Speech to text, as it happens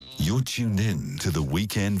You're tuned in to the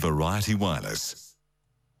Weekend Variety Wireless.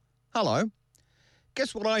 Hello.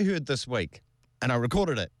 Guess what I heard this week? And I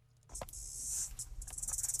recorded it.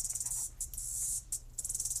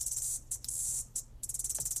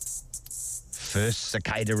 First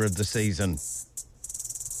cicada of the season.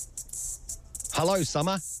 Hello,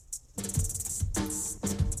 summer.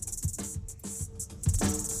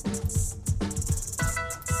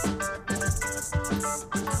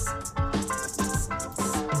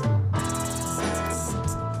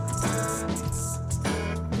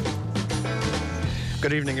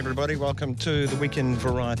 Good evening, everybody. Welcome to the Weekend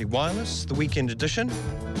Variety Wireless, the weekend edition.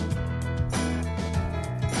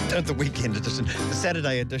 The weekend edition, the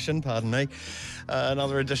Saturday edition, pardon me.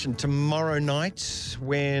 Another edition tomorrow night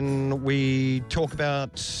when we talk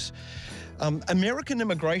about American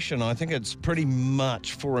immigration. I think it's pretty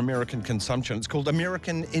much for American consumption. It's called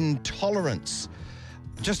American Intolerance.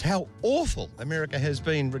 Just how awful America has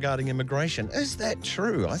been regarding immigration. Is that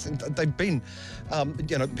true? I think they've been,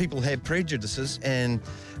 people have prejudices,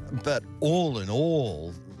 but all in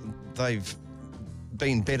all, they've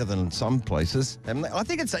been better than some places. And I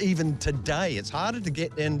think it's even today, it's harder to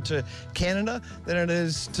get into Canada than it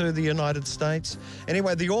is to the United States.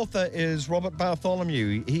 Anyway, the author is Robert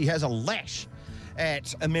Bartholomew. He has a lash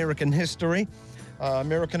at American history.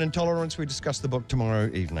 American Intolerance. We discuss the book tomorrow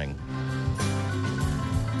evening.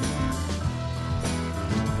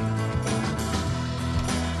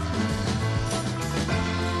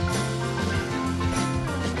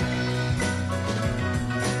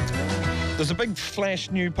 There's a big flash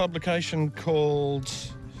new publication called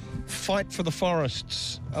Fight for the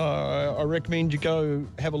Forests. I recommend you go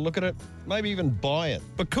have a look at it, maybe even buy it,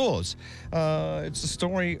 because it's a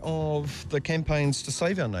story of the campaigns to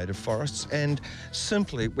save our native forests, and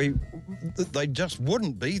simply they just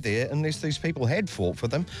wouldn't be there unless these people had fought for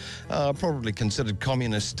them. Probably considered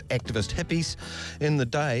communist activist hippies in the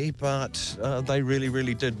day, but they really,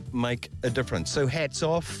 really did make a difference. So hats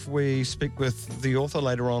off. We speak with the author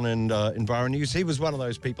later on in Enviro News. He was one of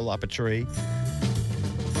those people up a tree.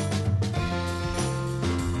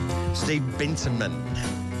 Steve Bensonman,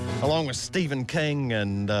 along with Stephen King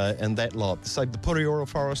and that lot. Save the Puriora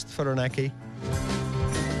Forest, Whirinaki.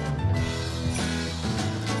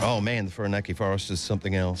 Oh man, the Whirinaki Forest is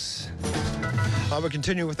something else. We'll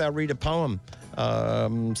continue with our Read a Poem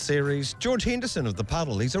series. George Henderson of The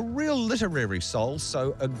Puddle. He's a real literary soul,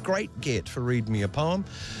 so a great get for Read Me a Poem.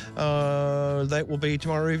 That will be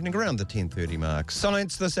tomorrow evening around the 10:30 mark.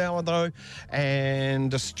 Science this hour, though,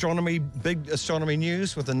 and astronomy, big astronomy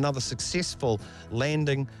news with another successful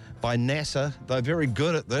landing by NASA. They're very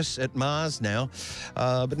good at this, at Mars now.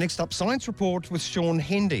 But next up, Science Report with Sean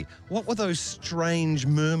Hendy. What were those strange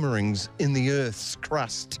murmurings in the Earth's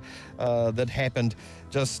crust that happened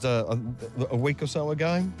just a week or so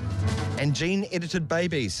ago? And gene-edited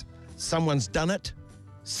babies. Someone's done it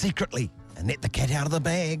secretly and let the cat out of the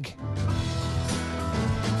bag.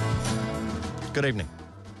 Good evening.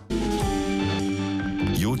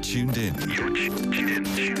 You're tuned in.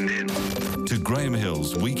 To Graham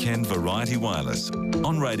Hill's Weekend Variety Wireless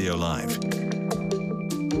on Radio Live.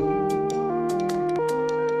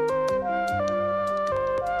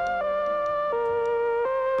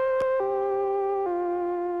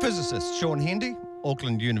 Physicist Sean Hendy,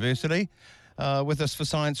 Auckland University, with us for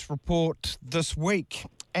Science Report this week.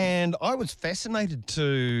 And I was fascinated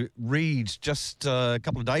to read just a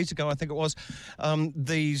couple of days ago, I think it was,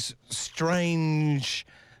 these strange,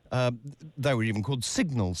 they were even called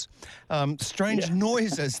signals, strange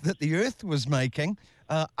noises that the Earth was making,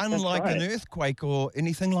 unlike an earthquake or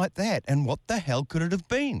anything like that. And what the hell could it have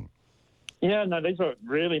been? Yeah, no, these are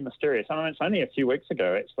really mysterious. I mean, it's only a few weeks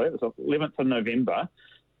ago, actually. It was the 11th of November.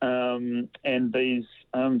 And these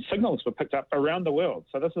signals were picked up around the world.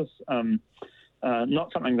 So this is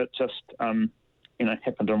not something that just,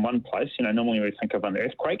 happened in one place. Normally we think of an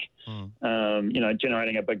earthquake,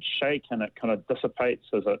 generating a big shake, and it kind of dissipates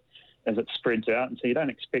as it spreads out. And so you don't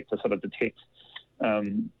expect to sort of detect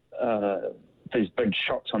these big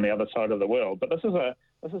shocks on the other side of the world. But this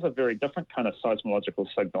is a very different kind of seismological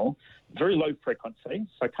signal, very low frequency,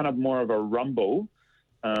 so kind of more of a rumble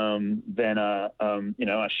than a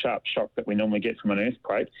sharp shock that we normally get from an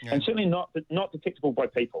earthquake, and certainly not detectable by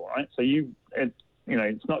people, right? So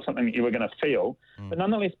it's not something that you were going to feel, but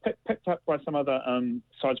nonetheless picked up by some other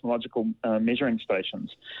seismological measuring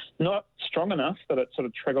stations. Not strong enough that it sort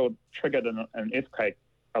of triggered an earthquake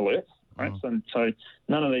alert, right? So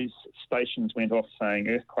none of these stations went off saying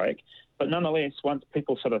earthquake, but nonetheless, once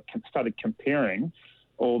people sort of started comparing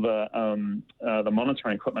all the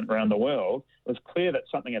monitoring equipment around the world, it was clear that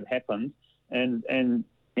something had happened, and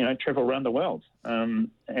travel around the world.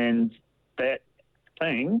 And that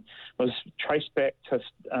thing was traced back to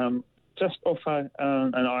just off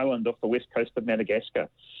an island off the west coast of Madagascar.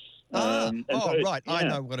 Right. I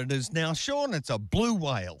know what it is now, Sean. It's a blue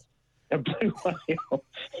whale. A blue whale,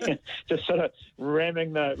 just sort of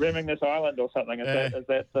ramming this island or something. Is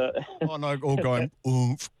that the? Oh no, all going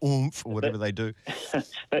oomph, oomph, or whatever they do.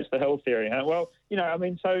 That's the whole theory. Huh? Well,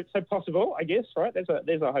 so possible, I guess, right?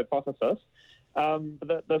 There's a hypothesis.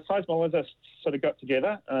 But the seismologists sort of got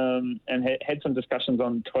together and had some discussions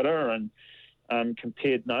on Twitter and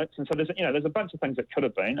compared notes. And so there's a bunch of things that could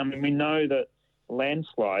have been. I mean, we know that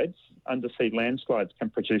undersea landslides can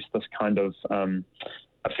produce this kind of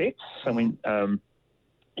effects. So when a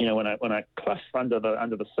cliff under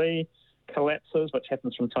the sea collapses, which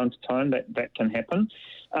happens from time to time, that can happen.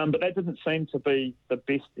 But that didn't seem to be the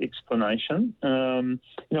best explanation.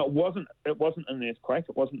 It wasn't an earthquake.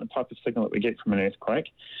 It wasn't the type of signal that we get from an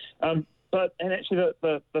earthquake. But actually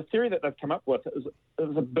the theory that they've come up with is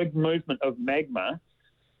a big movement of magma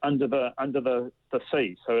under the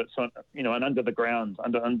sea, so it's an under the ground,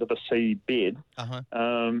 under the sea bed,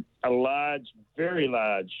 a very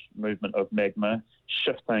large movement of magma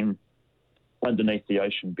shifting underneath the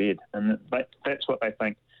ocean bed, and that's what they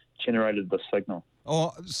think generated the signal.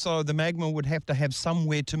 Oh, so the magma would have to have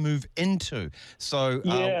somewhere to move into. So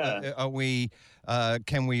can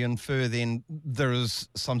we infer then there is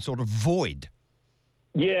some sort of void?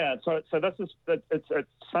 Yeah. So this is it's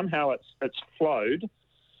somehow it's flowed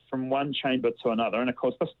from one chamber to another. And of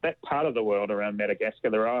course, that part of the world around Madagascar,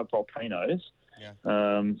 there are volcanoes. Yeah.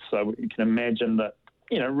 So you can imagine that,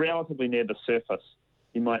 relatively near the surface,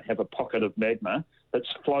 you might have a pocket of magma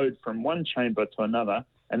that's flowed from one chamber to another,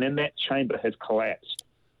 and then that chamber has collapsed,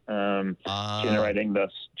 generating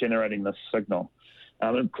this signal.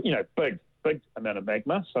 Big amount of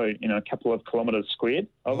magma, so a couple of kilometres squared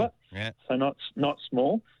of it. Yeah. So not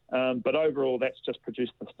small. But overall, that's just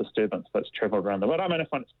produced this disturbance that's travelled around the world. I mean, I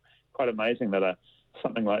find it's quite amazing that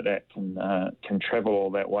something like that can travel all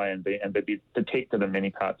that way and be detected in many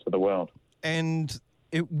parts of the world. And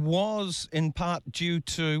it was in part due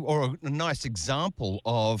to, or a nice example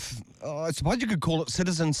of, I suppose you could call it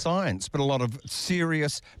citizen science, but a lot of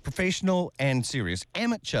serious professional and serious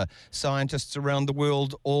amateur scientists around the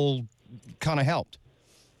world all kind of helped.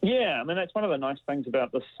 Yeah, I mean, that's one of the nice things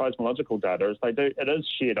about this seismological data is it is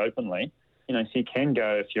shared openly. So you can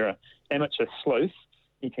go, if you're an amateur sleuth,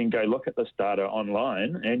 you can go look at this data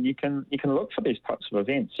online and you can look for these types of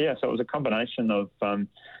events. Yeah, so it was a combination of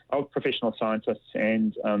professional scientists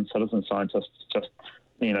and citizen scientists just,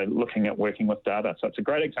 looking at working with data. So it's a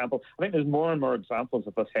great example. I think there's more and more examples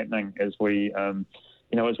of this happening as we,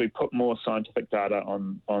 as we put more scientific data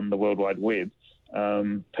on the World Wide Web.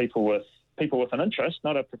 People with an interest,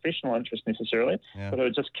 not a professional interest necessarily, but who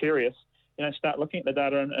are just curious, start looking at the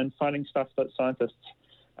data and finding stuff that scientists,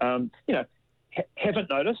 haven't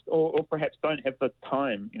noticed or perhaps don't have the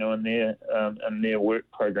time, in their work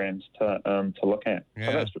programs to look at.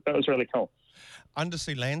 Yeah. So that was really cool.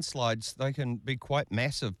 Undersea landslides, they can be quite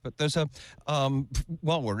massive, but there's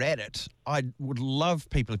while we're at it, I would love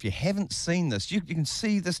people, if you haven't seen this, you can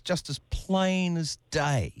see this just as plain as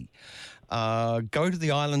day. Go to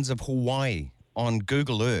the islands of Hawaii on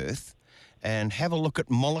Google Earth and have a look at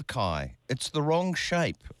Molokai. It's the wrong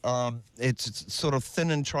shape. It's sort of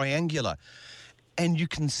thin and triangular. And you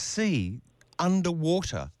can see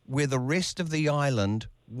underwater where the rest of the island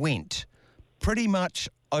went. Pretty much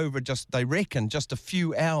over they reckon, just a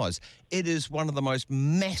few hours. It is one of the most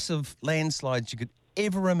massive landslides you could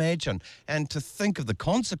ever imagine, and to think of the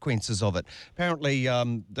consequences of it. Apparently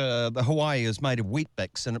the Hawaii is made of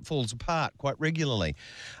Weet-Bix and it falls apart quite regularly.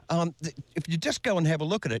 If you just go and have a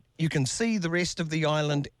look at it, you can see the rest of the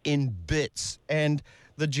island in bits, and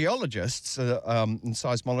the geologists and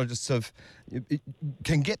seismologists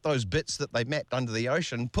can get those bits that they mapped under the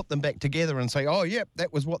ocean, put them back together and say, oh yeah,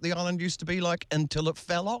 that was what the island used to be like until it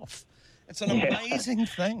fell off. It's an amazing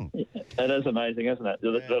thing. It is amazing, isn't it?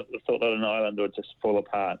 The thought that an island would just fall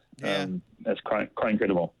apart. Yeah. It's quite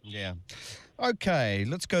incredible. Yeah. Okay,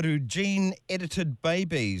 let's go to gene-edited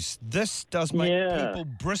babies. This does make people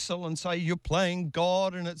bristle and say you're playing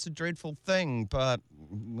God and it's a dreadful thing, but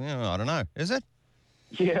I don't know. Is it?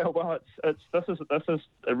 Yeah, well, this is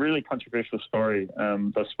a really controversial story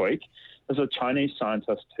this week. There's a Chinese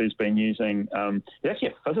scientist who's been using, he's actually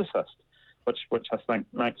a physicist, which I think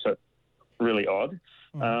makes it really odd.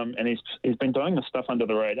 And he's been doing this stuff under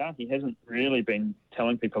the radar. He hasn't really been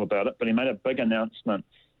telling people about it, but he made a big announcement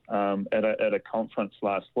at a conference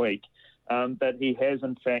last week that he has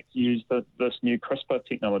in fact used this new CRISPR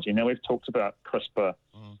technology. Now, we've talked about CRISPR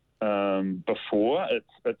before.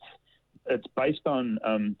 It's based on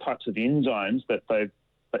types of enzymes that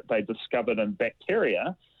they discovered in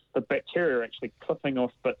bacteria. The bacteria are actually clipping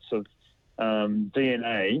off bits of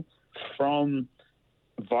DNA from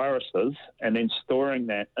viruses and then storing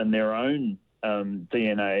that in their own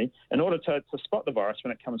DNA in order to spot the virus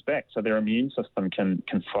when it comes back, so their immune system can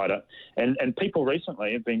fight it. And people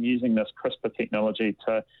recently have been using this CRISPR technology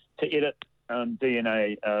to edit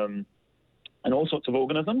DNA in all sorts of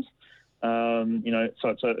organisms. So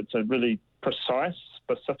it's a really precise,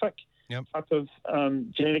 specific type of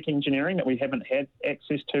genetic engineering that we haven't had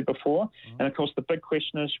access to before. And of course, the big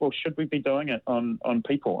question is, well, should we be doing it on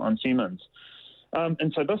people, on humans?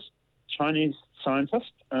 And so this Chinese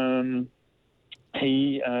scientist,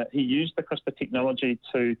 he used the CRISPR technology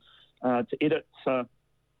to edit some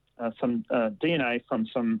DNA from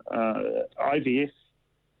some IVF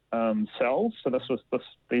cells. So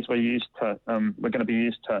these were used to were going to be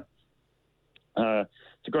used to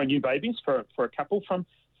grow new babies for a couple from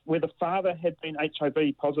where the father had been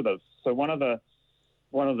HIV positive. So one of the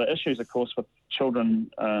issues, of course, with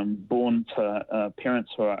children born to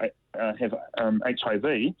parents who have HIV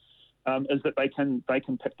is that they can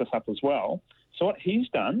pick this up as well. So what he's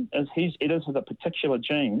done is he's edited a particular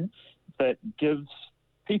gene that gives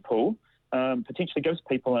people potentially gives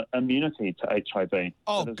people immunity to HIV.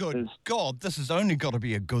 Oh, good God! This has only got to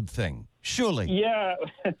be a good thing, surely. Yeah.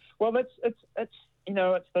 Well, it's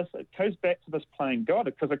this. It goes back to this playing God,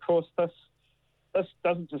 because of course this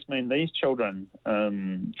doesn't just mean these children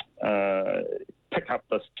pick up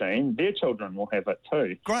this gene. Their children will have it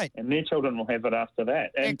too. Great. And their children will have it after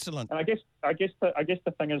that. And, Excellent. And I guess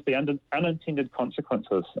the thing is the unintended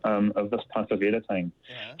consequences of this type of editing.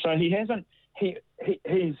 Yeah. So he hasn't. He's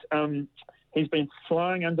been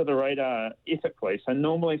flying under the radar ethically. So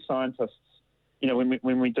normally scientists,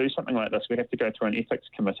 when we do something like this, we have to go through an ethics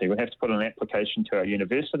committee. We have to put an application to our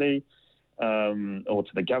university or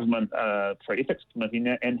to the government for ethics committee.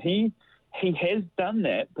 Now, and he has done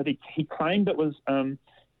that, but he claimed it was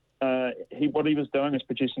what he was doing is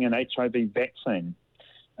producing an HIV vaccine.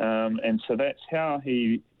 And so that's how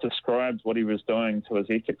he described what he was doing to his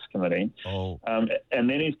ethics committee. Oh. And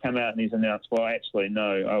then he's come out and he's announced, well, actually,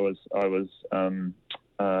 no, I was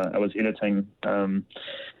editing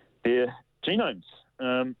their genomes.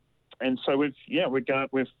 And so we've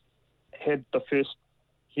had the first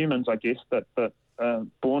humans, I guess, that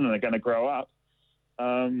born and are going to grow up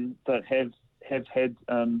that have had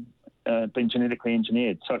been genetically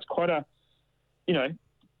engineered. So it's quite a,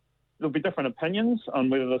 there'll be different opinions on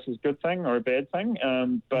whether this is a good thing or a bad thing,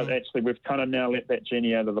 but actually we've kind of now let that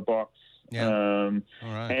genie out of the box. Yeah. All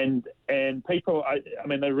right. And people, I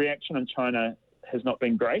mean, the reaction in China has not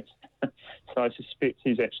been great. So I suspect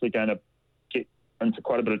he's actually going to get into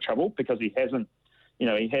quite a bit of trouble because he hasn't,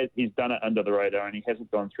 he's done it under the radar and he hasn't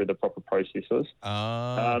gone through the proper processes.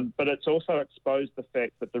 But it's also exposed the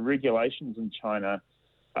fact that the regulations in China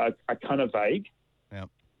are kind of vague. Yep.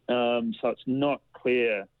 So it's not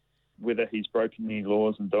clear whether he's broken any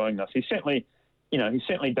laws in doing this. He's certainly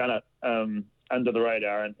done it under the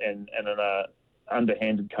radar and in a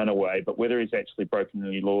underhanded kind of way, but whether he's actually broken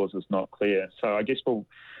any laws is not clear. So I guess we'll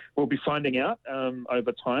be finding out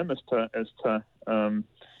over time as to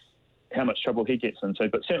how much trouble he gets into.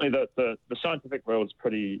 But certainly the scientific world is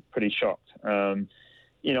pretty shocked. I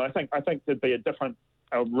think there'd be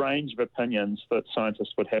a range of opinions that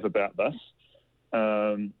scientists would have about this.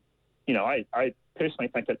 I personally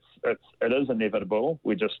think it is inevitable.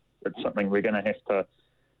 It's something we're going to have to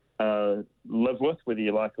live with, whether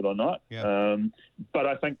you like it or not. Yeah. But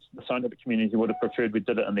I think the scientific community would have preferred we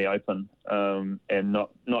did it in the open and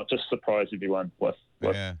not just surprise everyone with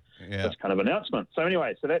this kind of announcement. So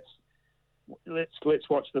anyway, let's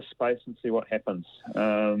watch this space and see what happens.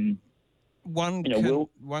 One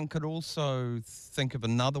could also think of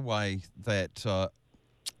another way that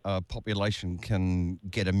a population can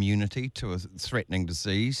get immunity to a threatening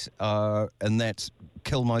disease, and that's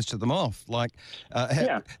kill most of them off. Like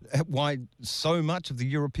why so much of the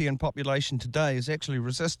European population today is actually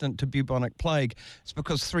resistant to bubonic plague. It's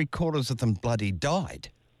because 3/4 of them bloody died.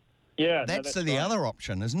 Yeah, that's the right. Other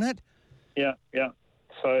option, isn't it? Yeah.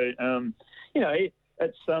 So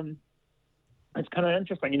it's kind of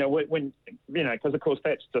interesting, when because of course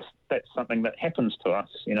that's something that happens to us.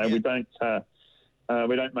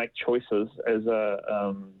 We don't make choices as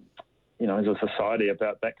a society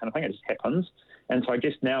about that kind of thing. It just happens. And so I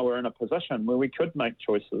guess now we're in a position where we could make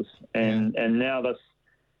choices, and now this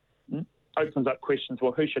opens up questions.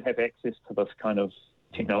 Well, who should have access to this kind of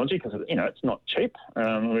technology? Because it's not cheap.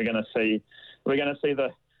 We're going to see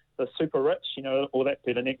the the super rich, or that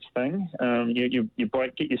be the next thing. You get your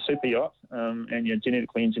super yacht and your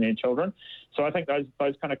genetically engineered children. So I think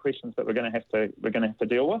those kind of questions that we're going to have to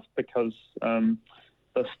deal with, because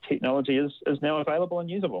this technology is now available and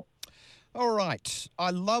usable. All right.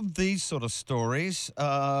 I love these sort of stories.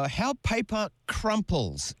 How paper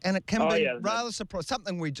crumples, and it can be rather surprising,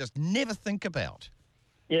 something we just never think about.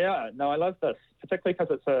 Yeah, no, I love this, particularly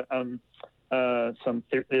because it's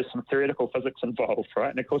there's some theoretical physics involved, right?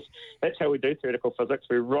 And of course, that's how we do theoretical physics.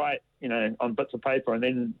 We write, on bits of paper, and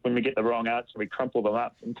then when we get the wrong answer, we crumple them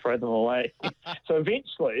up and throw them away. So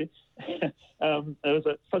eventually, there was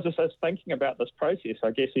a physicist thinking about this process.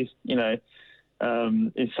 I guess he's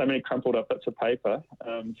so many crumpled up bits of paper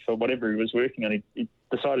for whatever he was working on. He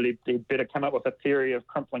decided he'd better come up with a theory of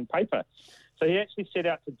crumpling paper. So he actually set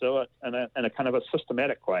out to do it in a kind of a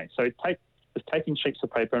systematic way. So he was taking sheets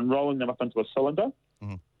of paper and rolling them up into a cylinder,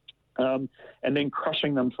 and then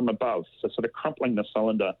crushing them from above. So sort of crumpling the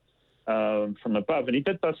cylinder from above. And he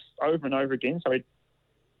did this over and over again. So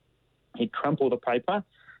he'd crumple the paper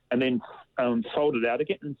and then fold it out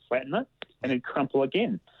again and flatten it, and he'd crumple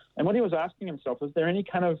again. And what he was asking himself, is there any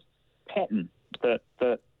kind of pattern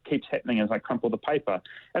that keeps happening as I crumple the paper?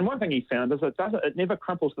 And one thing he found is it never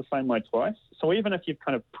crumples the same way twice. So even if you've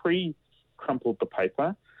kind of pre-crumpled the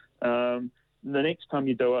paper, the next time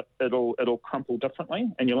you do it, it'll crumple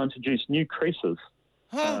differently, and you'll introduce new creases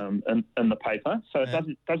in the paper. So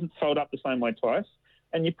it doesn't fold up the same way twice.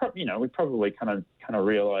 And we probably kind of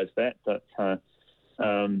realise that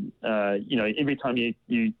every time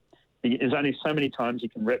you there's only so many times you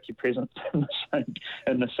can wrap your presents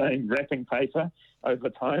in the same wrapping paper over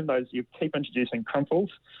time. You keep introducing crumples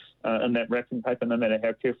in that wrapping paper, no matter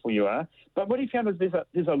how careful you are. But what he found is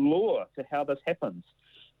there's a law to how this happens,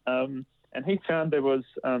 and he found there was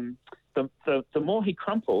the more he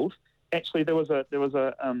crumpled, actually there was a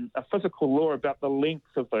physical law about the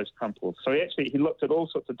length of those crumples. So he looked at all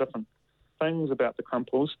sorts of different things about the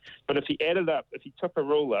crumples, but if he took a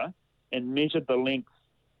ruler and measured the length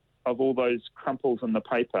of all those crumples in the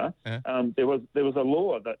paper, there was a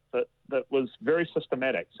law that was very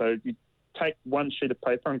systematic. So you take one sheet of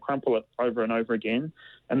paper and crumple it over and over again,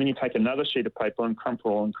 and then you take another sheet of paper and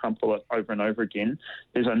crumple it over and over again.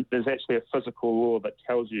 There's actually a physical law that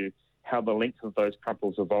tells you how the length of those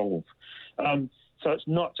crumples evolve. So it's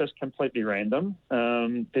not just completely random.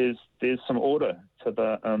 There's some order to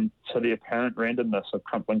the apparent randomness of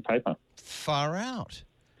crumpling paper. Far out.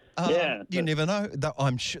 You never know.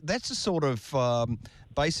 I'm sure that's the sort of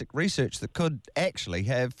basic research that could actually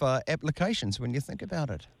have applications when you think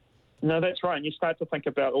about it. No, that's right. And you start to think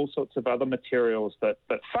about all sorts of other materials that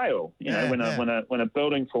fail. When a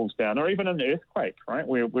building falls down, or even an earthquake, right?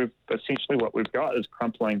 We've essentially what we've got is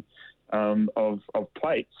crumpling of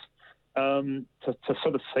plates. To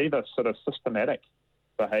sort of see this sort of systematic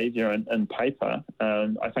behaviour in paper,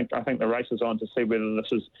 I think the race is on to see whether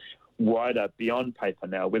this is wider beyond paper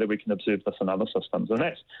now, whether we can observe this in other systems. And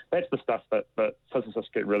that's the stuff that physicists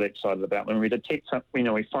get really excited about, when we detect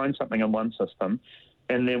something, we find something in one system,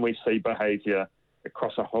 and then we see behaviour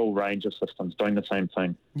across a whole range of systems doing the same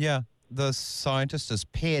thing. Yeah, the scientist has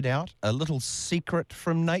paired out a little secret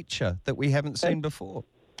from nature that we haven't seen before.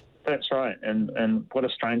 That's right, and what a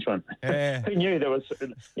strange one. Yeah. Who knew there was,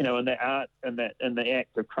 in the art and the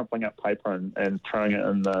act of crumpling up paper and throwing it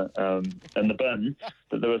in the bin,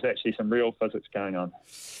 that there was actually some real physics going on.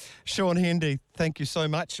 Sean Hendy, thank you so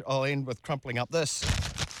much. I'll end with crumpling up this.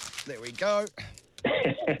 There we go.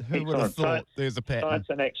 Who would have thought there's a pattern? Science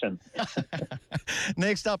in action.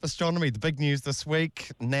 Next up, astronomy. The big news this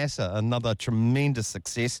week, NASA, another tremendous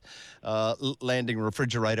success, landing a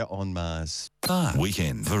refrigerator on Mars.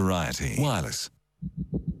 Weekend Variety Wireless.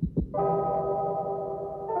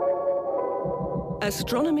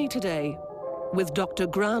 Astronomy Today with Dr.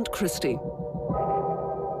 Grant Christie.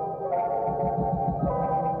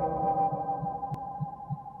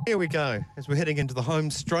 Here we go, as we're heading into the home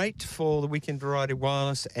straight for the Weekend Variety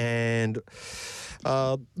Wireless and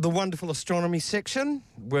the wonderful astronomy section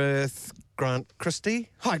with Grant Christie.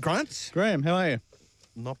 Hi, Grant. Graham, how are you?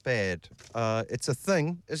 Not bad. It's a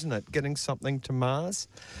thing, isn't it, getting something to Mars?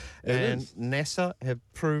 And NASA have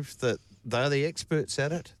proved that they're the experts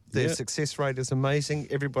at it. Their success rate is amazing.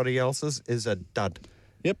 Everybody else's is a dud.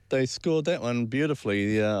 Yep, they scored that one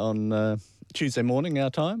beautifully on Tuesday morning, our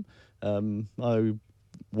time. I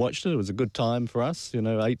watched it. It was a good time for us,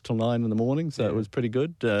 8 till 9 in the morning, so it was pretty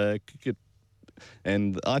good.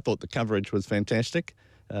 And I thought the coverage was fantastic.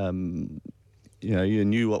 You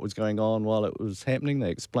knew what was going on while it was happening.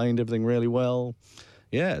 They explained everything really well.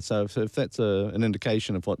 Yeah, so if that's an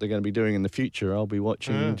indication of what they're going to be doing in the future, I'll be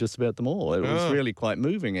watching just about them all. It was really quite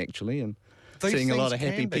moving, actually, and These seeing a lot things of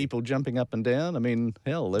happy can be. people jumping up and down. I mean,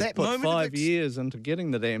 hell, they've That put moment of 5 years into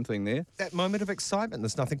getting the damn thing there. That moment of excitement,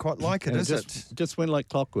 there's nothing quite like it, And is it? just went like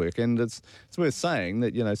clockwork. And it's worth saying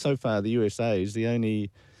that, so far the USA is the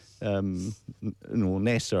only,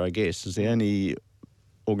 NASA, I guess, is the only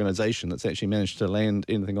organisation that's actually managed to land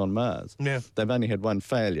anything on Mars. Yeah. They've only had one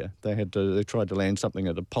failure. They tried to land something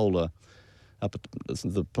at a polar, up at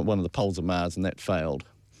one of the poles of Mars, and that failed.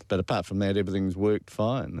 But apart from that, everything's worked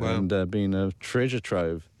fine and been a treasure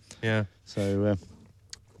trove. Yeah. So,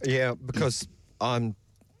 Yeah, because I'm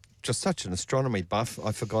just such an astronomy buff,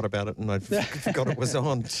 I forgot about it and I forgot it was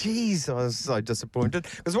on. Jeez, I was so disappointed.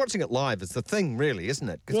 Because watching it live is the thing, really, isn't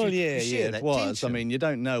it? 'Cause you share it that was. tension. I mean, you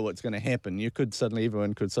don't know what's going to happen.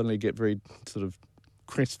 Everyone could suddenly get very sort of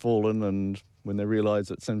crestfallen and when they realise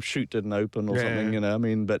that some chute didn't open or something, I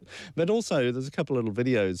mean, but also there's a couple of little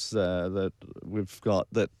videos that we've got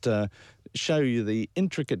that show you the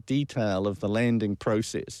intricate detail of the landing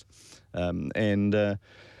process, and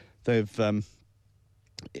they've.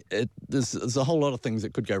 There's a whole lot of things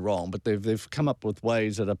that could go wrong, but they've come up with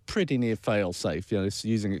ways that are pretty near fail-safe. It's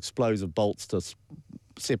using explosive bolts to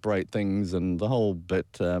separate things and the whole bit.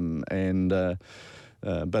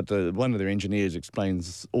 But one of their engineers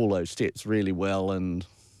explains all those steps really well, and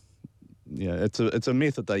it's a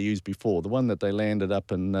method they used before. The one that they landed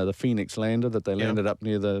up in the Phoenix lander, that they landed up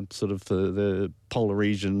near the sort of the polar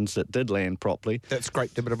regions that did land properly. That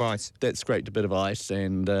scraped a bit of ice. That scraped a bit of ice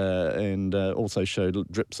and also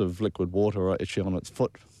showed drips of liquid water actually on its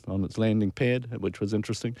foot, on its landing pad, which was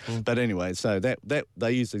interesting. But anyway, so that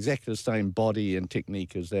they used exactly the same body and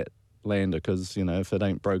technique as that lander, because if it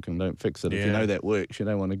ain't broken, don't fix it. If you know that works, you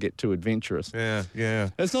don't want to get too adventurous. Yeah.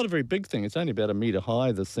 It's not a very big thing. It's only about 1 metre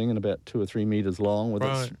high, this thing, and about 2 or 3 metres long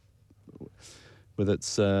with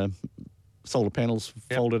its solar panels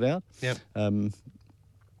folded out. Yep. And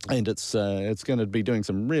it's going to be doing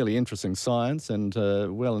some really interesting science and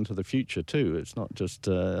well into the future too. It's not just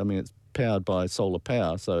it's powered by solar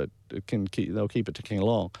power, so they'll keep it ticking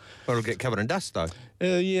along. But it'll get covered in dust, though.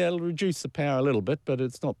 It'll reduce the power a little bit, but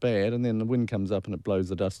it's not bad. And then the wind comes up and it blows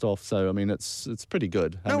the dust off. So it's pretty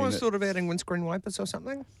good. No one's thought of adding windscreen wipers or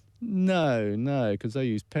something? No, because they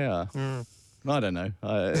use power. I don't know.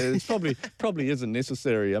 It's probably isn't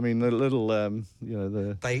necessary. I mean, the little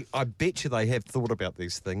I bet you they have thought about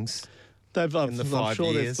these things. I'm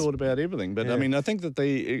sure they've years. thought about everything, but I mean, I think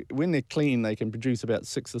that when they're clean, they can produce about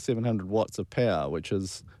 600 or 700 watts of power, which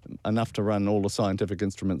is enough to run all the scientific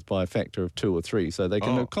instruments by a factor of 2 or 3. So they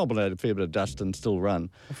can accommodate a fair bit of dust and still run.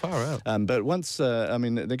 Far out. But once, they're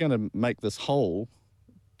going to make this hole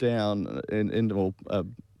down into.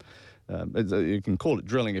 You can call it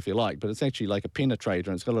drilling if you like, but it's actually like a penetrator,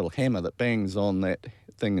 and it's got a little hammer that bangs on that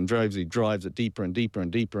thing and drives it deeper and deeper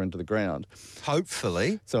and deeper into the ground.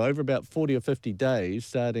 Hopefully. So over about 40 or 50 days,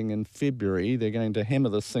 starting in February, they're going to hammer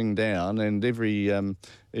this thing down, and every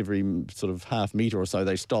sort of half metre or so,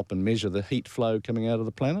 they stop and measure the heat flow coming out of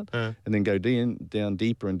the planet, and then go down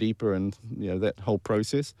deeper and deeper, and that whole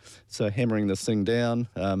process. So hammering this thing down,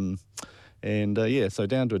 so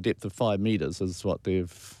down to a depth of 5 metres is what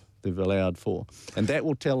they've allowed for. And that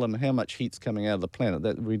will tell them how much heat's coming out of the planet.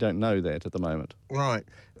 That we don't know that at the moment. Right.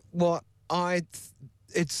 Well,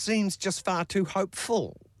 it seems just far too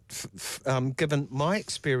hopeful, given my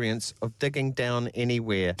experience of digging down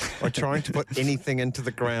anywhere or trying to put anything into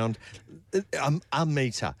the ground, a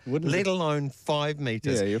metre, let alone 5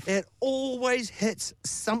 metres. Yeah, it always hits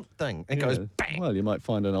something and goes bang. Well, you might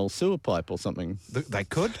find an old sewer pipe or something. They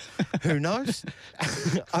could. Who knows?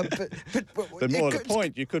 But more to the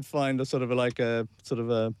point, you could find a sort of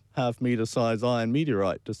a half-metre size iron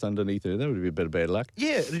meteorite just underneath it. That would be a bit of bad luck.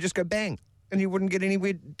 Yeah, it'd just go bang. And you wouldn't get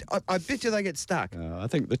anywhere. I bet you they get stuck. I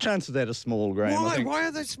think the chances of that are small, Graham. Why? Why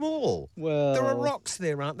are they small? Well, there are rocks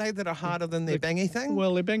there, aren't they, that are harder than their bangy thing?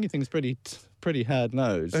 Well, their bangy thing's pretty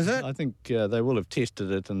hard-nosed. Is it? I think they will have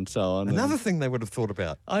tested it and so on. Another thing they would have thought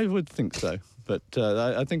about. I would think so. But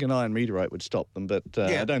I think an iron meteorite would stop them. But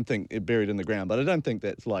I don't think it buried in the ground. But I don't think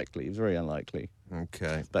that's likely. It's very unlikely.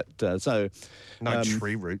 Okay. But so... No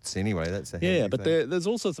tree roots anyway, that's a handy but thing. there's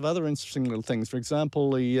all sorts of other interesting little things. For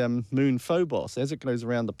example, the moon Phobos, as it goes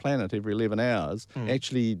around the planet every 11 hours,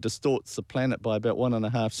 actually distorts the planet by about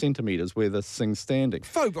 1.5 centimetres where this thing's standing.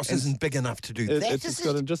 Phobos isn't big enough to do that, It's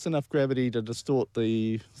got just enough gravity to distort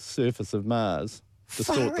the surface of Mars.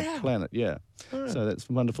 Distort the planet, yeah. So that's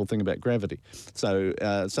a wonderful thing about gravity. So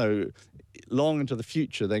long into the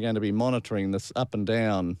future, they're going to be monitoring this up and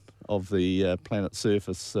down of the planet's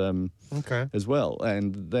surface as well,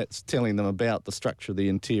 and that's telling them about the structure of the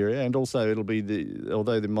interior, and also it'll be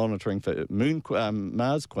although they're monitoring for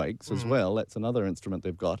Mars quakes as well, that's another instrument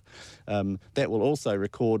they've got, that will also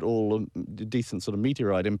record all decent sort of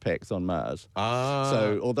meteorite impacts on Mars.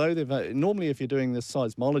 So although they've normally if you're doing this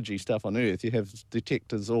seismology stuff on Earth, you have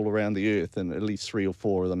detectors all around the Earth, and at least 3 or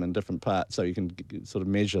 4 of them in different parts, so you can sort of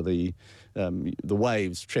measure the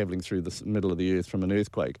waves travelling through the middle of the Earth from an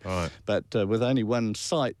earthquake. Right. But with only one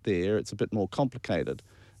site there, it's a bit more complicated.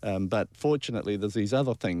 But fortunately, there's these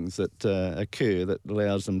other things that occur that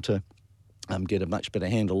allows them to get a much better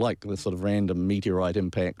handle, like the sort of random meteorite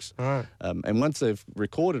impacts. Right. And once they've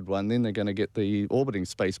recorded one, then they're going to get the orbiting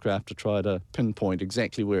spacecraft to try to pinpoint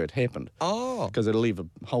exactly where it happened. Oh. Because it'll leave a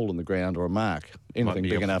hole in the ground or a mark, anything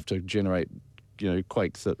big enough to generate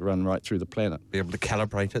quakes that run right through the planet. Be able to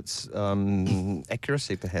calibrate its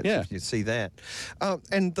accuracy, perhaps, Yeah. if you see that.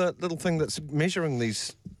 And the little thing that's measuring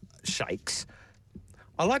these shakes,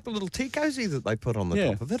 I like the little tea cozy that they put on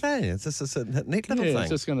the top of it, eh? It's just a neat little thing. It's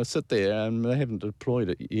just going to sit there, and they haven't deployed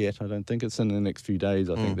it yet. I don't think it's in the next few days.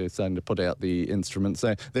 I think they're starting to put out the instruments.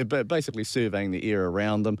 They're basically surveying the air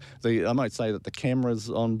around them. I might say that the cameras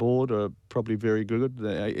on board are probably very good.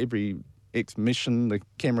 Every mission, the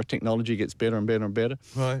camera technology gets better and better and better.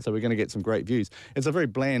 Right. So we're going to get some great views. It's a very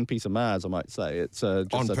bland piece of Mars, I might say. It's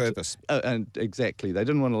just on purpose. And exactly. They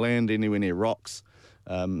didn't want to land anywhere near rocks,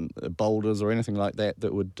 boulders or anything like that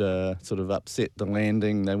would sort of upset the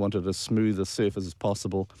landing. They wanted as smooth a surface as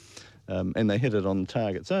possible. And they hit it on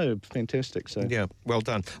target. So fantastic. So Yeah, well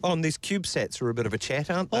done. Oh, and these CubeSats are a bit of a chat,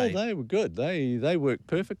 aren't they? Oh, they were good. They worked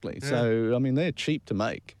perfectly. Yeah. So, I mean, they're cheap to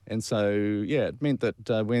make. And so, yeah, it meant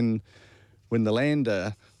that when the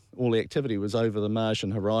lander, all the activity was over the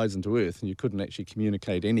Martian horizon to Earth, and you couldn't actually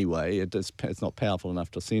communicate anyway. It's not powerful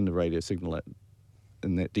enough to send a radio signal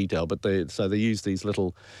in that detail. But they used these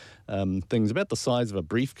little things about the size of a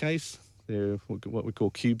briefcase. They're what we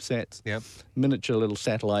call CubeSats. Yep. Miniature little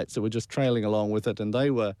satellites that were just trailing along with it, and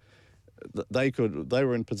they were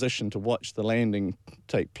in position to watch the landing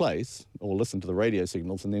take place or listen to the radio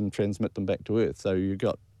signals and then transmit them back to Earth. So you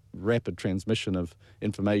got rapid transmission of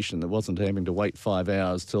information that wasn't having to wait 5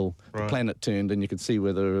 hours till the planet turned and you could see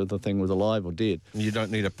whether the thing was alive or dead. You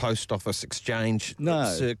don't need a post office exchange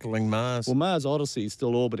circling Mars. Well, Mars Odyssey is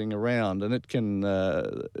still orbiting around, and it can,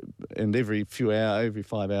 and every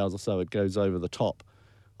 5 hours or so, it goes over the top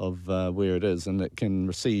of where it is, and it can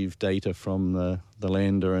receive data from the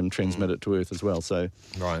lander and transmit it to Earth as well. So,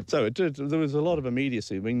 so there was a lot of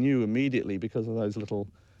immediacy. We knew immediately because of those little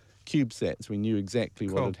CubeSats. We knew exactly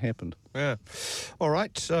what had happened. Yeah. All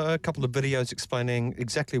right. A couple of videos explaining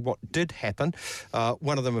exactly what did happen.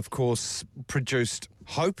 One of them, of course, produced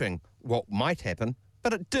hoping what might happen,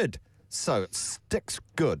 but it did. So it sticks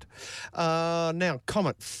good. Now,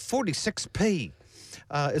 Comet 46P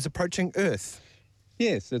is approaching Earth.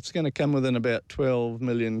 Yes, it's going to come within about 12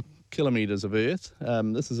 million kilometres of Earth.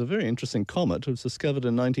 This is a very interesting comet. It was discovered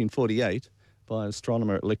in 1948 by an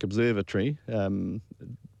astronomer at Lick Observatory.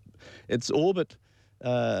 Its orbit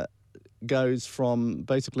goes from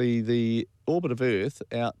basically the orbit of Earth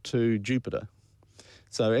out to Jupiter.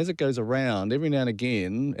 So as it goes around, every now and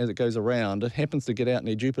again, as it goes around, it happens to get out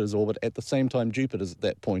near Jupiter's orbit at the same time Jupiter's at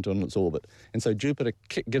that point on its orbit. And so Jupiter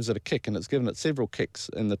gives it a kick, and it's given it several kicks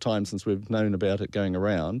in the time since we've known about it going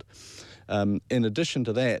around. In addition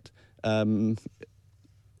to that,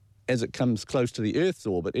 as it comes close to the Earth's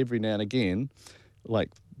orbit, every now and again, like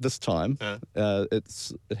this time,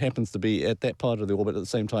 it happens to be at that part of the orbit at the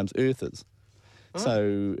same time as Earth is.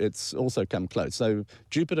 So it's also come close. So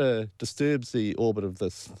Jupiter disturbs the orbit of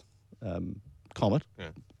this comet. Yeah.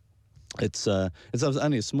 It's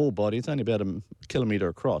only a small body. It's only about a kilometre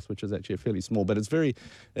across, which is actually fairly small. But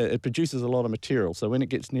it produces a lot of material. So when it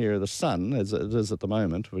gets near the sun, as it is at the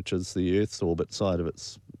moment, which is the Earth's orbit side of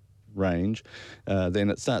its range, then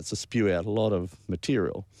it starts to spew out a lot of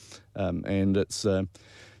material, and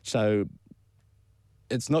so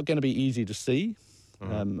it's not going to be easy to see.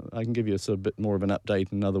 I can give you a sort of bit more of an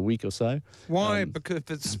update in another week or so. Why? Because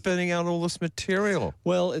it's spinning out all this material.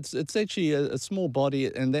 Well, it's actually a small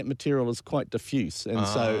body, and that material is quite diffuse, and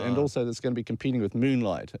also it's going to be competing with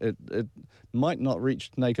moonlight. It might not reach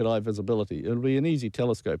naked eye visibility. It'll be an easy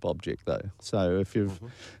telescope object though. So if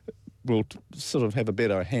we'll sort of have a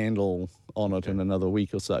better handle on it in another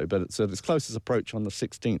week or so. But it's at its closest approach on the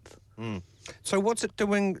 16th. So what's it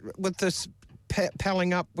doing with this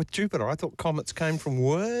palling up with Jupiter? I thought comets came from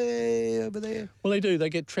way over there. Well, they do. They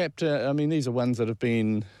get trapped. These are ones that have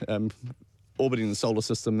been orbiting the solar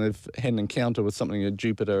system. They've had an encounter with something at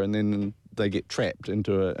Jupiter, and then they get trapped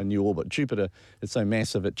into a new orbit. Jupiter is so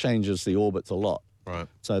massive, it changes the orbits a lot. Right.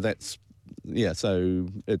 So so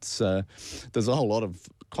it's there's a whole lot of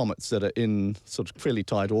comets that are in sort of fairly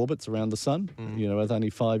tight orbits around the sun, with only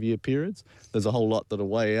 5-year periods. There's a whole lot that are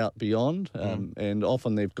way out beyond, and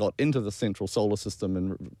often they've got into the central solar system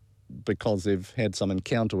and because they've had some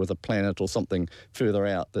encounter with a planet or something further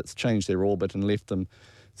out that's changed their orbit and left them,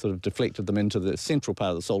 sort of deflected them into the central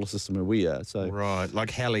part of the solar system where we are. So Right,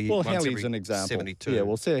 like Halley. Well, once Halley's every an example. 72. Yeah,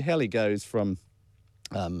 well, so Halley goes from,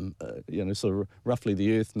 sort of roughly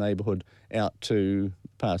the Earth neighbourhood out to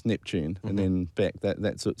past Neptune and then back.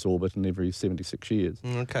 That's its orbit in every 76 years.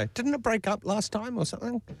 Okay. Didn't it break up last time or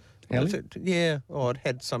something? Halley? Yeah. Oh, it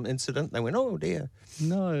had some incident. They went, oh, dear.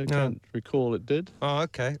 No, I can't recall it did. Oh,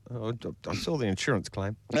 okay. Oh, I saw the insurance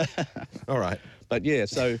claim. All right. But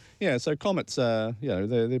so comets are,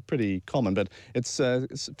 they're pretty common. But it's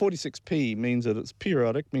 46P means that it's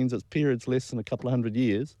periodic, means it's periods less than a couple of hundred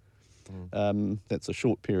years. That's a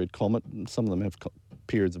short period comet. Some of them have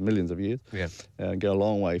periods of millions of years. Yeah. Go a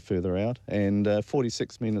long way further out. And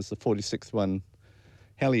 46 means it's the 46th one.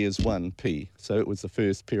 Halley is 1P, so it was the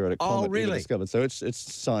first periodic comet ever discovered. So its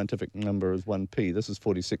scientific number is 1P. This is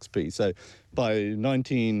 46P. So by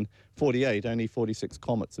 1948, only 46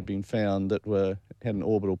 comets have been found that had an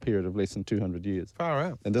orbital period of less than 200 years. Far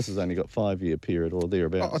out. And this has only got 5-year period or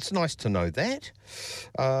thereabouts. Oh, it's nice to know that.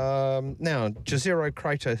 Now, Jezero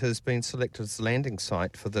Crater has been selected as the landing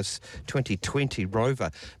site for this 2020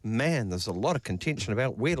 rover. Man, there's a lot of contention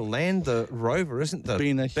about where to land the rover, isn't there?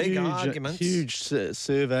 Been a big arguments. huge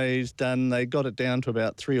surveys done. They got it down to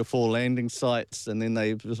about 3 or 4 landing sites, and then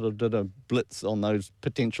they sort of did a blitz on those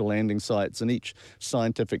potential landing sites, and each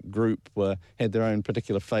scientific group had their own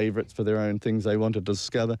particular favourites for their own things they wanted to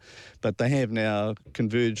discover. But they have now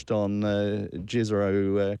converged on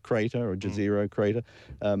Jezero Crater or Jezero Crater.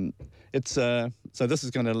 So this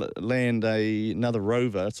is going to land another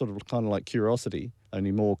rover, sort of kind of like Curiosity,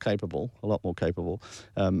 only more capable, a lot more capable,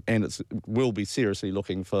 and it will be seriously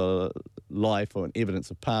looking for life or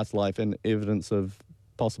evidence of past life and evidence of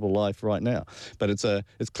possible life right now. But it's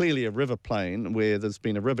clearly a river plain where there's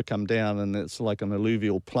been a river come down and it's like an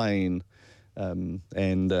alluvial plain,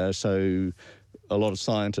 so a lot of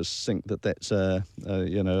scientists think that that's a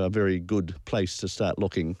very good place to start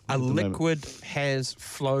looking. A liquid has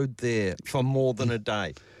flowed there for more than a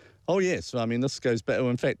day. Oh yes, I mean this goes back.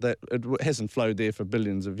 Well, in fact, that it hasn't flowed there for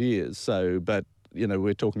billions of years. So, but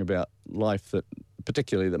we're talking about life that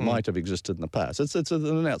might have existed in the past. It's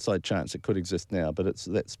an outside chance it could exist now, but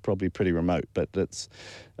that's probably pretty remote. But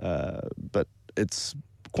it's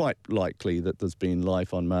quite likely that there's been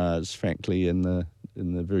life on Mars, frankly, in the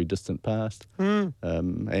very distant past,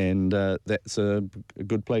 and that's a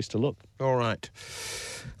good place to look. All right.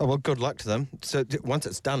 Oh, well, good luck to them. So once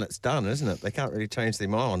it's done, isn't it? They can't really change their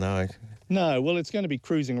mind, no. No, well, it's going to be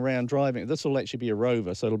cruising around, driving. This will actually be a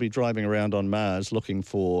rover, so it'll be driving around on Mars looking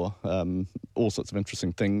for all sorts of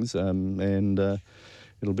interesting things, and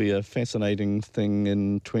it'll be a fascinating thing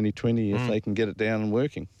in 2020 if they can get it down and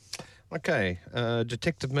working. Okay,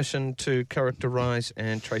 detective mission to characterise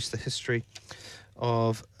and trace the history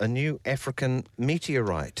of a new African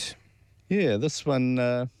meteorite. Yeah, this one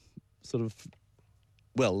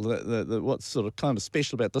what's sort of kind of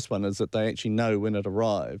special about this one is that they actually know when it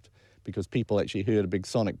arrived, because people actually heard a big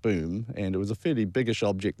sonic boom, and it was a fairly biggish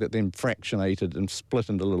object that then fractionated and split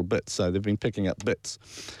into little bits, so they've been picking up bits.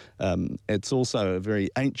 It's also a very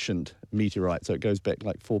ancient meteorite, so it goes back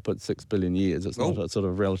like 4.6 billion years. It's not a sort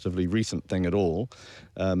of relatively recent thing at all.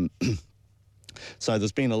 So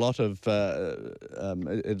there's been a lot of,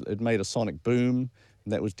 it made a sonic boom,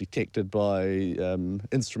 and that was detected by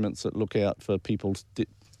instruments that look out for people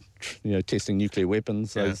testing nuclear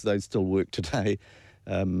weapons. Yeah. Those still work today.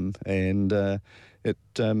 It's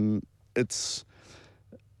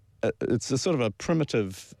a sort of a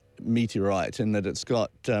primitive meteorite in that it's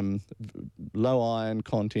got low iron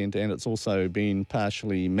content, and it's also been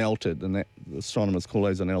partially melted, and that astronomers call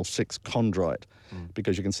those an L6 chondrite,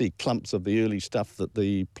 because you can see clumps of the early stuff that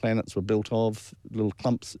the planets were built of, little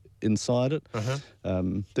clumps inside it.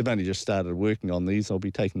 They've only just started working on these. I'll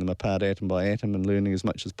be taking them apart atom by atom and learning as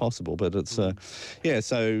much as possible. But it's,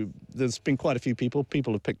 so there's been quite a few people.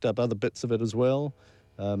 People have picked up other bits of it as well.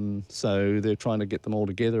 So they're trying to get them all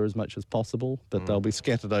together as much as possible, but they'll be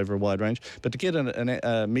scattered over a wide range. But to get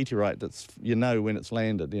a meteorite that's, when it's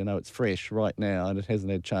landed, it's fresh right now, and it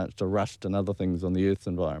hasn't had a chance to rust and other things on the Earth's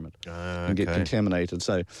environment and get contaminated.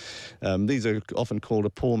 So these are often called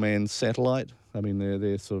a poor man's satellite, I mean,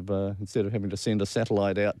 they're sort of, instead of having to send a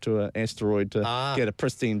satellite out to an asteroid to get a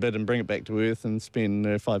pristine bit and bring it back to Earth and spend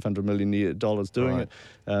 $500 million doing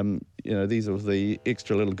it, these are the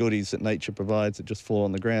extra little goodies that nature provides that just fall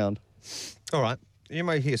on the ground. All right. You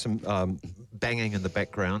may hear some banging in the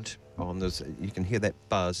background on this. You can hear that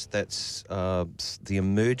buzz. That's the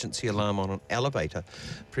emergency alarm on an elevator,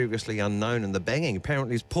 previously unknown. And the banging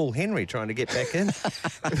apparently is Paul Henry trying to get back in.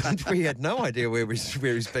 We had no idea where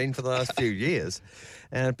he's been for the last few years.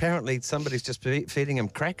 And apparently somebody's just feeding him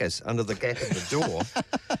crackers under the gap in the door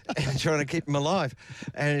and trying to keep him alive.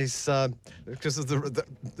 And he's, because of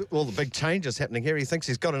all the big changes happening here, he thinks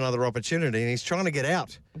he's got another opportunity and he's trying to get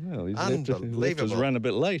out. Well, he's left his run a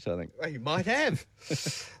bit late, I think. Well, he might have.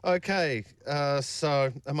 Okay,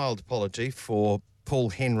 so a mild apology for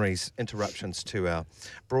Paul Henry's interruptions to our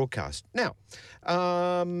broadcast. Now,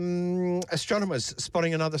 astronomers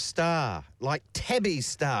spotting another star, like Tabby's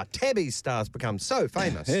star. Tabby's star's become so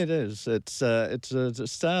famous. It is. It's a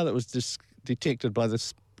star that was detected by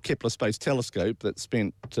the Kepler Space Telescope that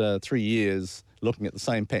spent 3 years looking at the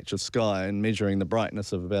same patch of sky and measuring the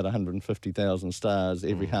brightness of about 150,000 stars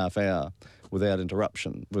every half hour without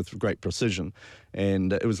interruption, with great precision.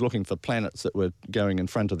 And it was looking for planets that were going in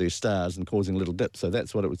front of their stars and causing little dips. So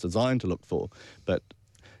that's what it was designed to look for. But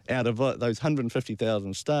out of those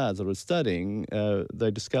 150,000 stars that it was studying,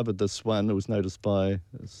 they discovered this one. It was noticed by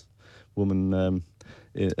this woman,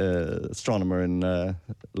 astronomer in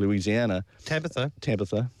Louisiana. Tabitha.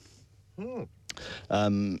 Tabitha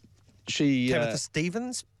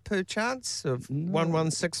Stevens, perchance, of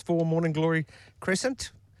 1164 Morning Glory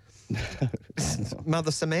Crescent?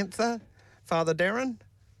 Mother Samantha? Father Darren?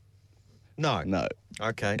 No.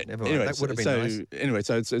 Okay, never mind. Anyway, that would have been nice. Anyway,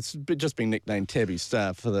 so it's just been nicknamed Tabby's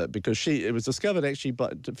star for that, because it was discovered actually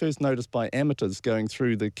first noticed by amateurs going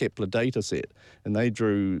through the Kepler data set, and they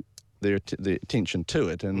drew their attention to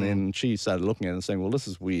it, and then she started looking at it and saying, well, this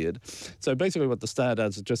is weird. So basically what the star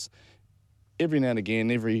does is just every now and again,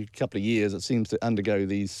 every couple of years, it seems to undergo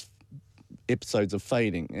these episodes of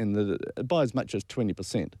fading, and by as much as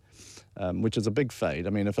 20%. Which is a big fade.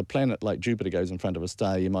 I mean, if a planet like Jupiter goes in front of a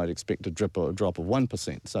star, you might expect a drop of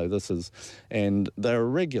 1%. So and they're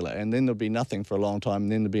irregular, and then there'll be nothing for a long time,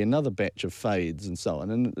 and then there'll be another batch of fades and so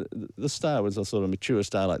on. And the star was a sort of mature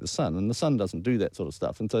star like the Sun, and the Sun doesn't do that sort of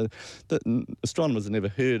stuff. And so astronomers had never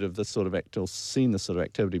heard of this sort of or seen this sort of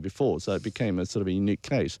activity before, so it became a sort of a unique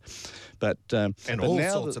case. But all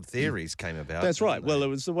sorts of theories came about. That's right. Well, it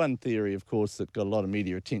was the one theory, of course, that got a lot of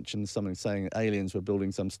media attention, something saying aliens were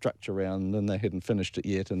building some structure around and they hadn't finished it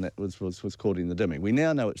yet, and that was causing the dimming. We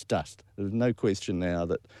now know it's dust. There's no question now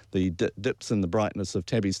that the dips in the brightness of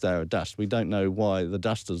Tabby's star are dust. We don't know why the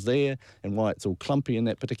dust is there and why it's all clumpy in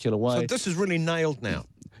that particular way. So this is really nailed now.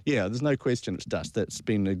 Yeah, there's no question it's dust. That's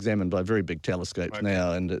been examined by very big telescopes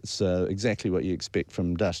now, and it's exactly what you expect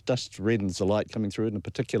from dust. Dust reddens the light coming through it in a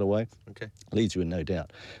particular way. Okay. Leads you in no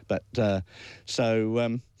doubt. But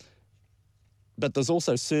But there's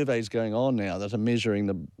also surveys going on now that are measuring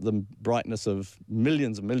the brightness of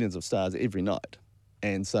millions and millions of stars every night.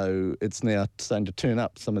 And so it's now starting to turn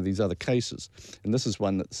up some of these other cases. And this is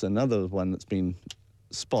another one that's been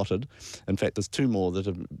spotted. In fact, there's two more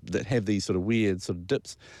that have these sort of weird sort of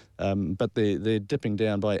dips, but they're dipping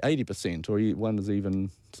down by 80%, or one is even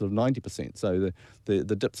sort of 90%. So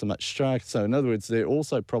the dips are much stronger. So in other words, they're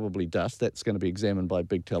also probably dust. That's going to be examined by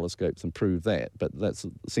big telescopes and prove that. But that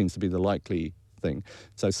seems to be the likely thing.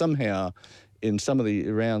 So somehow,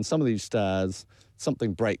 around some of these stars,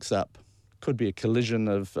 something breaks up. Could be a collision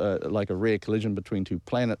of, like a rare collision between two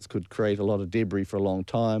planets, could create a lot of debris for a long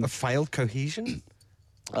time. A failed cohesion?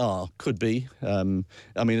 Oh, could be. I mean,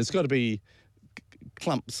 it's got to be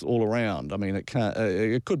clumps all around. I mean, it can't.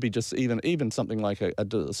 It could be just even something like a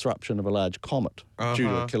disruption of a large comet due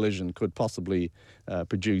to a collision could possibly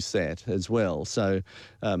produce that as well. So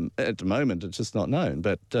at the moment, it's just not known.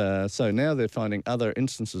 But so now they're finding other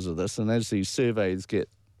instances of this, and as these surveys get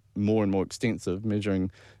more and more extensive, measuring,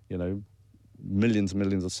 millions and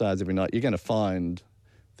millions of stars every night, you're going to find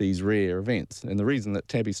these rare events. And the reason that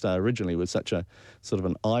Tabby star originally was such a sort of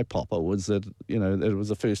an eye-popper was that, it was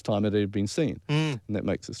the first time it had been seen. And that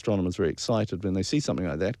makes astronomers very excited when they see something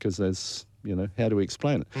like that, because there's, how do we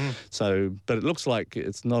explain it? So, but it looks like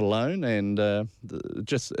it's not alone, and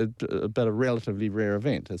but a relatively rare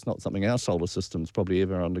event. It's not something our solar system's probably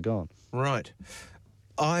ever undergone. Right.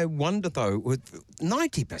 I wonder, though, with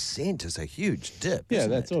 90% is a huge dip,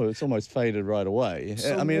 isn't it? It's almost faded right away.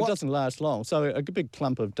 So it doesn't last long. So a big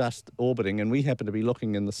clump of dust orbiting, and we happen to be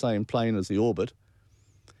looking in the same plane as the orbit.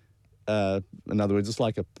 In other words, it's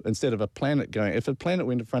like instead of a planet going, if a planet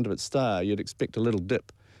went in front of its star, you'd expect a little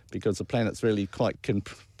dip. because the planet's really quite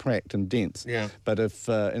compact and dense. Yeah. But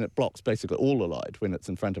and it blocks basically all the light when it's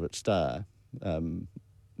in front of its star.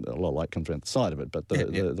 A lot of light comes around the side of it, but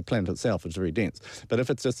the planet itself is very dense. But if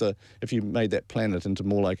it's just if you made that planet into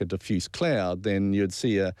more like a diffuse cloud, then you'd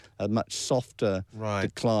see a much softer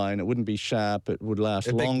decline. It wouldn't be sharp. It would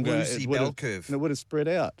last longer. Big bell curve. And it would have spread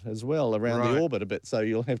out as well around the orbit a bit. So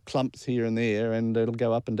you'll have clumps here and there, and it'll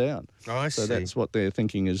go up and down. I see. So that's what they're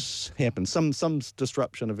thinking has happened. Some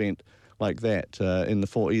disruption event like that in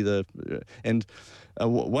the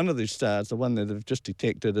one of these stars, the one that they've just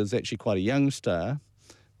detected, is actually quite a young star,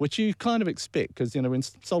 which you kind of expect because, when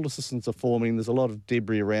solar systems are forming, there's a lot of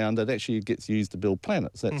debris around. It actually gets used to build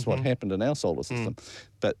planets. That's what happened in our solar system.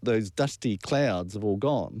 But those dusty clouds have all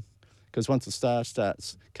gone because once a star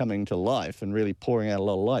starts coming to life and really pouring out a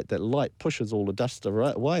lot of light, that light pushes all the dust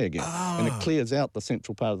away again and it clears out the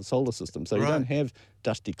central part of the solar system. So you don't have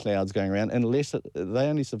dusty clouds going around unless they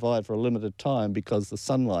only survive for a limited time because the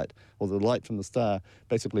sunlight or the light from the star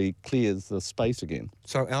basically clears the space again.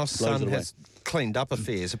 So our sun has cleaned up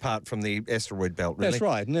affairs apart from the asteroid belt, really? That's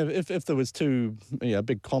right. And if there was a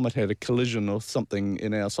big comet had a collision or something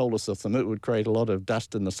in our solar system, it would create a lot of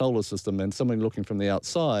dust in the solar system, and someone looking from the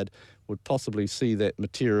outside would possibly see that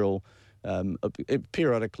material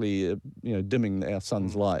periodically, dimming our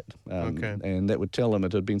sun's light. And that would tell them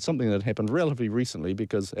it had been something that happened relatively recently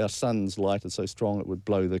because our sun's light is so strong it would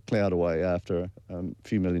blow the cloud away after a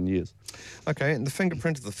few million years. Okay, and the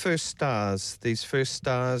fingerprint of the first stars, these first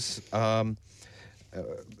stars,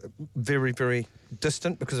 very, very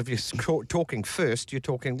distant, because if you're talking first, you're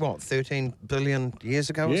talking, 13 billion years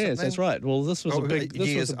ago or something? Yes, that's right. Well, this was a big...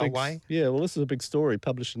 years away? Yeah, well, this is a big story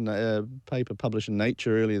published in a paper published in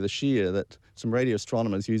Nature earlier this year that some radio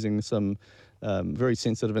astronomers using some very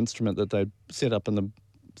sensitive instrument that they set up in the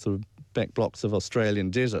sort of back blocks of Australian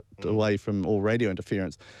desert away from all radio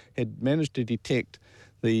interference had managed to detect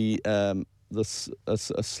a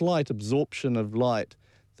slight absorption of light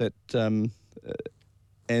that...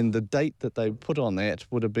 and the date that they put on that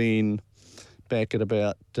would have been back at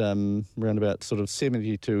about around about sort of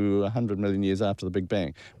 70 to 100 million years after the Big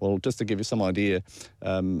Bang. Well, just to give you some idea,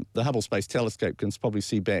 the Hubble Space Telescope can probably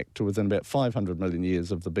see back to within about 500 million years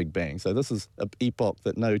of the Big Bang. So this is an epoch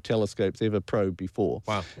that no telescopes ever probed before.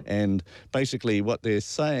 Wow. And basically what they're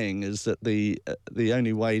saying is that the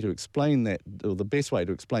only way to explain that, or the best way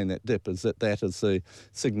to explain that dip, is that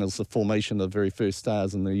signals the formation of the very first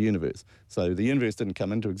stars in the universe. So the universe didn't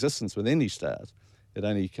come into existence with any stars. It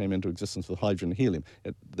only came into existence with hydrogen and helium.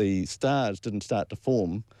 The stars didn't start to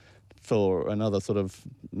form for another sort of,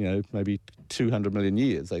 maybe 200 million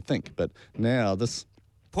years, they think. But now this...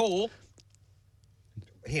 Paul?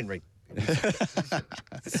 Henry.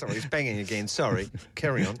 Sorry, he's banging again. Sorry.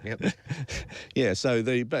 Carry on. Yep. Yeah. So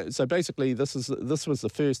basically, this was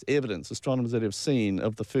the first evidence astronomers that have seen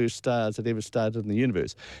of the first stars that ever started in the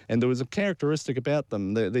universe. And there was a characteristic about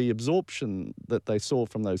them. The absorption that they saw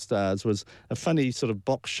from those stars was a funny sort of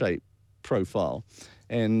box-shaped profile.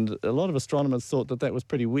 And a lot of astronomers thought that was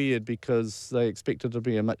pretty weird because they expected it to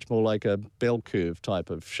be a much more like a bell curve type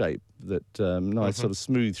of shape, that nice sort of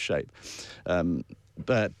smooth shape.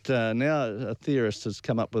 But now a theorist has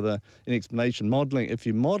come up with an explanation modelling. If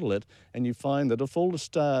you model it and you find that if all the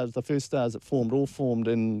stars, the first stars that formed, all formed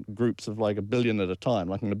in groups of like 1 billion at a time,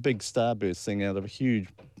 like in a big starburst thing out of a huge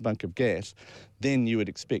bunk of gas, then you would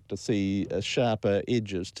expect to see sharper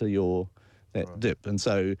edges to that dip. And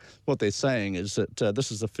so what they're saying is that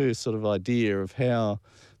this is the first sort of idea of how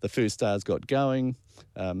the first stars got going.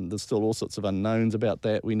 There's still all sorts of unknowns about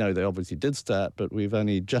that. We know they obviously did start, but we've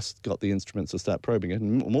only just got the instruments to start probing it.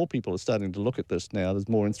 And more people are starting to look at this now. There's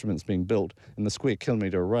more instruments being built. In the Square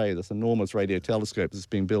Kilometre Array, this enormous radio telescope that's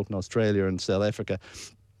being built in Australia and South Africa,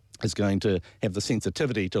 is going to have the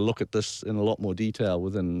sensitivity to look at this in a lot more detail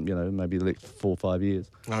within, maybe the next 4 or 5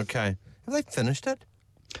 years. Okay. Have they finished it?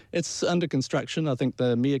 It's under construction. I think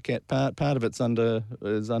the Meerkat part of it's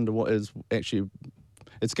what is actually...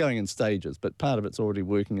 It's going in stages, but part of it's already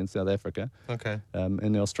working in South Africa. Okay.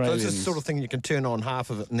 And the Australians... So it's the sort of thing you can turn on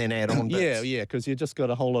half of it and then add on bits. Yeah, because you just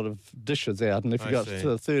got a whole lot of dishes out, and if you've got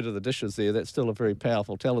a third of the dishes there, that's still a very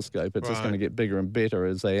powerful telescope. It's just going to get bigger and better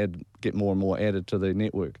as they get more and more added to the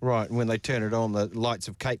network. Right, and when they turn it on, the lights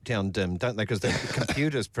of Cape Town dim, don't they? Because the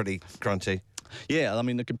computer's pretty grunty. Yeah, I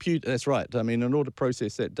mean, the computer, that's right. I mean, in order to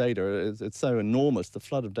process that data, it's so enormous. The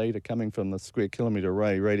flood of data coming from the Square Kilometre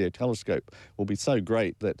Array radio telescope will be so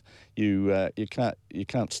great that you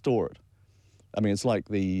can't store it. I mean, it's like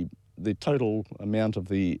the total amount of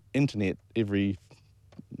the internet every,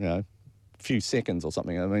 few seconds or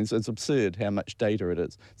something. I mean, it's absurd how much data it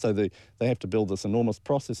is. So they have to build this enormous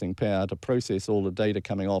processing power to process all the data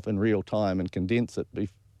coming off in real time and condense it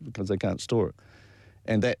because they can't store it.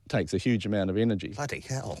 And that takes a huge amount of energy. Bloody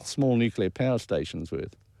hell. Small nuclear power stations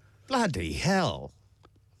worth. Bloody hell.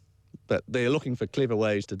 But they're looking for clever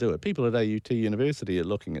ways to do it. People at AUT University are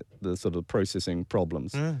looking at the sort of processing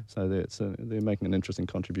problems. So they're making an interesting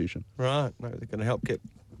contribution. Right. No, they're going to help get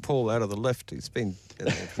Paul out of the lift. He's been in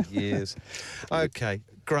there for years. Okay.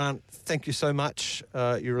 Grant, thank you so much.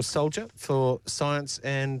 You're a soldier for science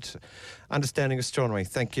and understanding astronomy.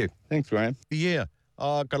 Thank you. Thanks, Graham. Yeah.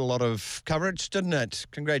 Oh, got a lot of coverage, didn't it?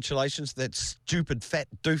 Congratulations, that stupid fat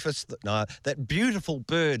doofus, that beautiful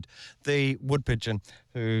bird, the wood pigeon,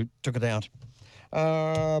 who took it out.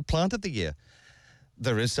 Plant of the year.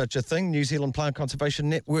 There is such a thing. New Zealand Plant Conservation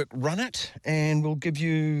Network run it, and we'll give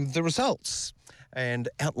you the results and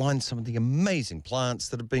outline some of the amazing plants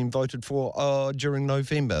that have been voted for during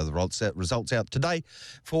November. The results out today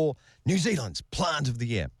for New Zealand's Plant of the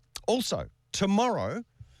Year. Also, tomorrow,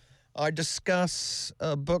 I discuss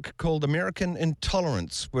a book called American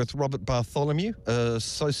Intolerance with Robert Bartholomew, a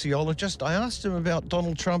sociologist. I asked him about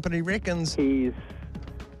Donald Trump, and he reckons he's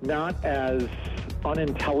not as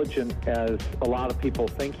unintelligent as a lot of people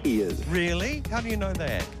think he is. Really? How do you know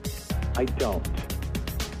that? I don't.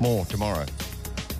 More tomorrow.